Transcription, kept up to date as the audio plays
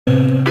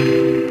Well,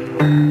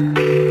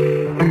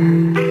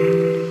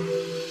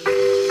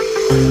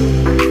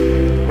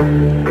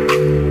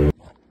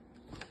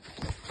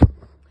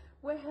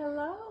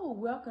 hello.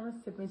 Welcome to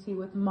Sipping Tea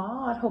with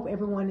Maud. Hope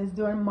everyone is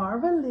doing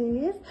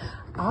marvelous.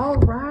 All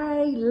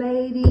right,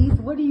 ladies.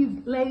 What have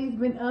you ladies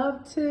been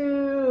up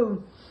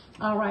to?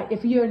 All right.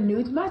 If you're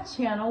new to my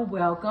channel,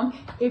 welcome.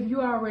 If you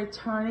are a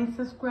returning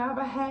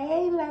subscriber,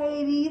 hey,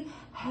 ladies.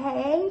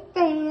 Hey,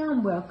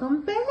 fam.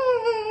 Welcome back.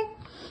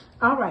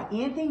 All right.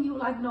 Anything you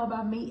would like to know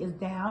about me is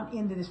down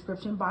in the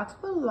description box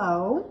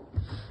below.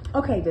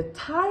 Okay. The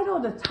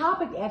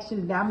topic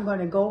actually that I'm going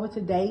to go over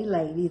today,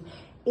 ladies,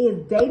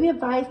 is dating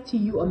advice to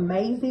you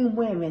amazing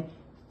women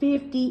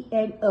 50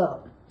 and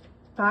up.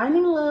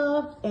 Finding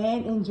love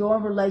and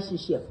enjoying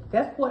relationships.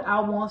 That's what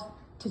I want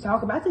to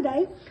talk about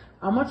today.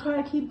 I'm going to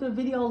try to keep the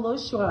video a little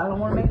short. I don't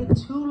want to make it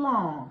too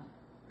long.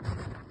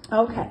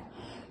 Okay.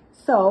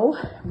 So,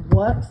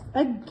 once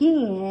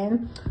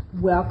again,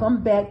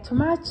 welcome back to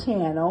my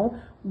channel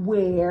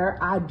where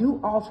I do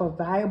offer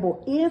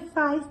valuable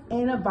insights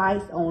and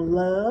advice on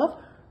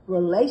love,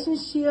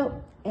 relationship,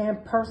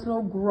 and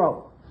personal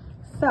growth.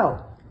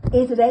 So,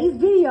 in today's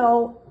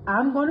video,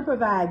 I'm going to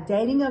provide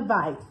dating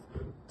advice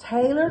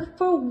tailored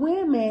for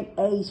women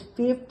aged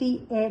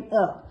 50 and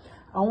up.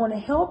 I want to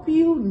help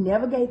you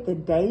navigate the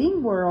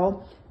dating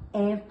world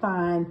and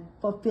find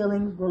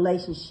fulfilling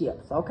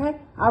relationships, okay?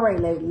 All right,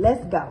 ladies,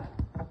 let's go.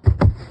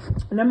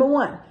 Number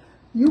one,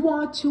 you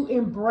want to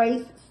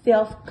embrace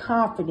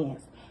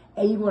self-confidence,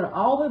 and you want to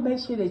always make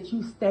sure that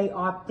you stay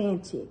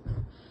authentic.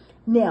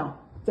 Now,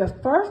 the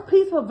first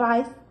piece of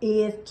advice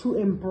is to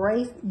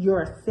embrace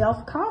your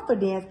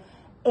self-confidence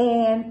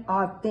and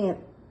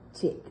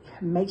authentic.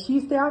 Make sure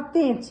you stay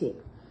authentic.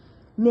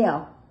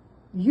 Now,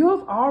 you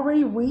have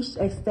already reached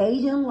a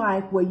stage in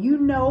life where you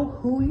know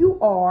who you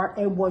are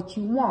and what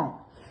you want.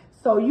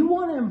 So you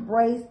want to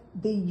embrace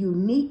the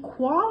unique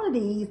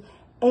qualities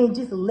and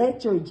just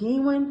let your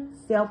genuine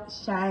self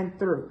shine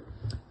through.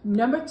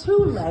 Number two,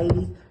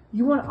 ladies,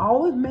 you want to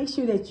always make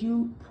sure that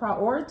you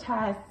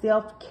prioritize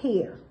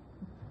self-care.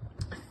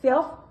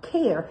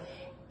 Self-care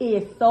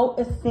is so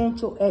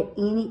essential at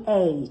any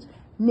age.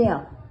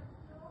 Now,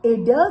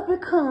 it does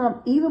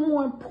become even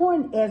more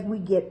important as we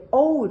get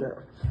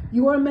older.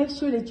 You want to make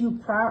sure that you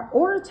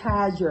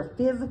prioritize your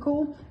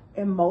physical,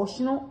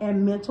 emotional,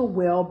 and mental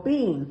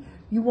well-being.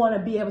 You want to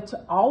be able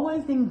to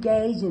always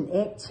engage in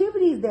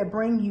activities that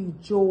bring you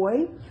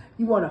joy.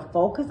 You want to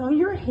focus on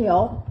your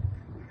health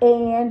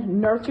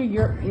and nurture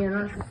your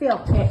inner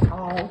self at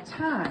all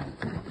times.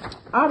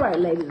 All right,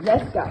 ladies,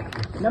 let's go.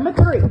 Number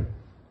three.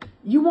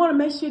 You want to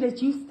make sure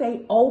that you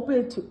stay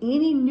open to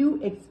any new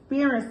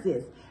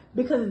experiences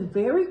because it's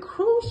very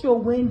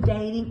crucial when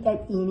dating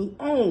at any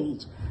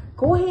age.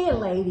 Go ahead,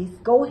 ladies.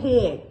 Go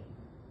ahead.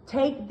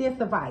 Take this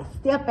advice.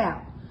 Step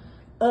out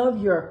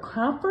of your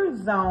comfort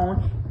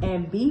zone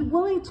and be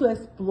willing to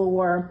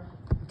explore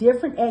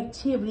different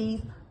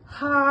activities,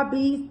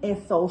 hobbies,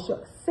 and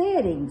social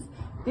settings.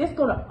 This is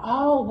going to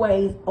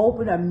always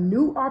open up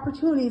new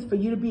opportunities for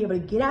you to be able to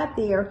get out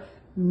there,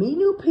 meet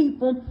new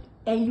people,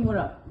 and you want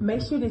to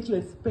make sure that you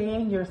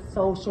expand your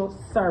social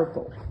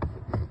circle.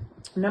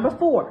 Number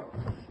four,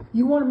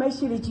 you want to make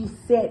sure that you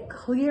set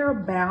clear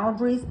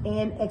boundaries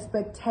and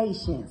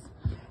expectations.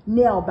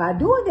 Now, by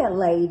doing that,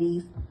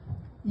 ladies,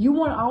 you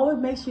want to always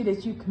make sure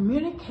that you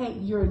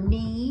communicate your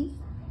needs,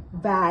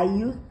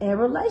 values, and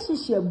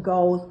relationship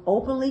goals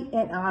openly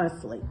and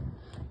honestly.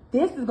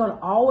 This is going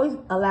to always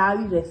allow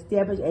you to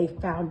establish a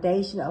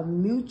foundation of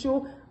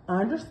mutual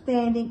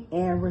understanding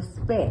and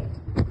respect.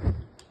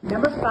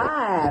 Number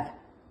five,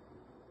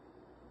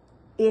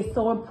 it's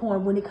so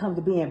important when it comes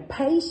to being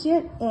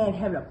patient and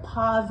having a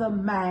positive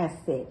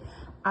mindset.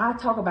 I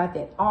talk about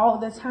that all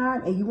the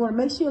time, and you want to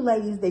make sure,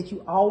 ladies, that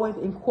you always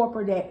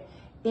incorporate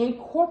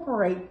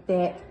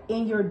that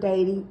in your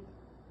dating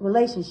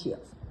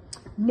relationships.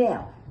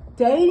 Now,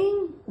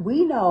 dating,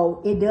 we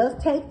know it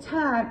does take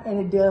time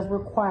and it does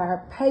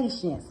require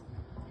patience.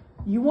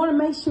 You want to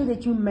make sure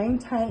that you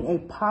maintain a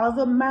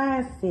positive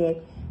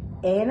mindset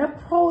and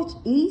approach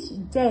each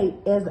date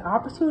as an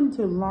opportunity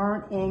to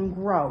learn and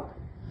grow.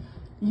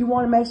 You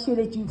want to make sure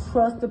that you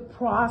trust the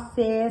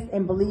process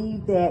and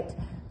believe that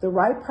the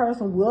right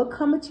person will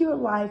come into your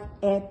life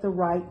at the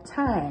right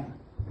time.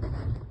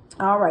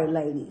 All right,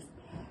 ladies.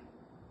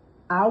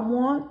 I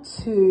want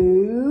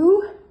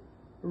to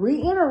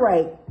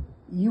reiterate.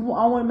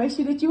 I want to make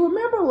sure that you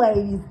remember,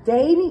 ladies,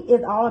 dating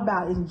is all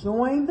about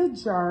enjoying the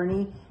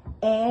journey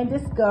and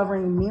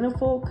discovering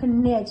meaningful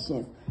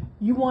connections.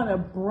 You want to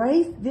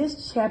embrace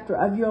this chapter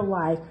of your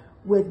life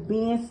with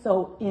being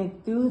so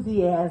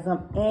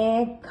enthusiasm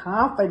and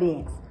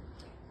confidence.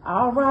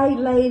 All right,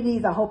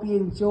 ladies, I hope you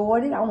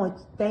enjoyed it. I want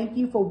to thank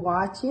you for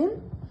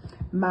watching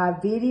my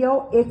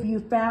video. If you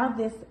found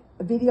this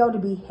video to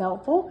be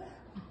helpful,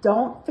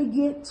 don't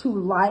forget to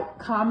like,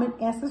 comment,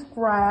 and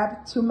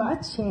subscribe to my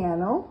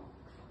channel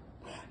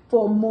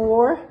for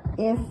more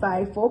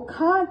insightful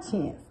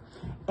content.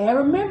 And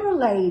remember,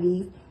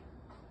 ladies,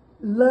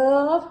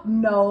 love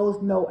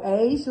knows no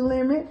age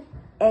limit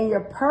and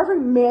your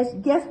perfect match,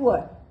 guess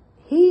what?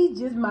 He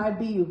just might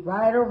be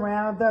right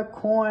around the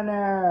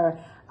corner.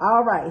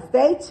 All right,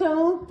 stay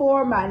tuned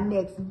for my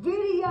next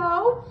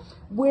video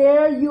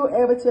where you're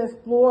able to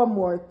explore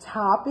more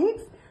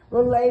topics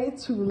related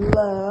to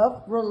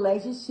love,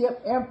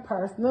 relationship, and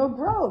personal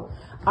growth.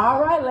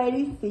 All right,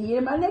 ladies, see you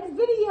in my next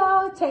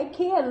video. Take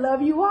care.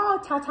 Love you all.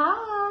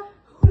 Ta-ta.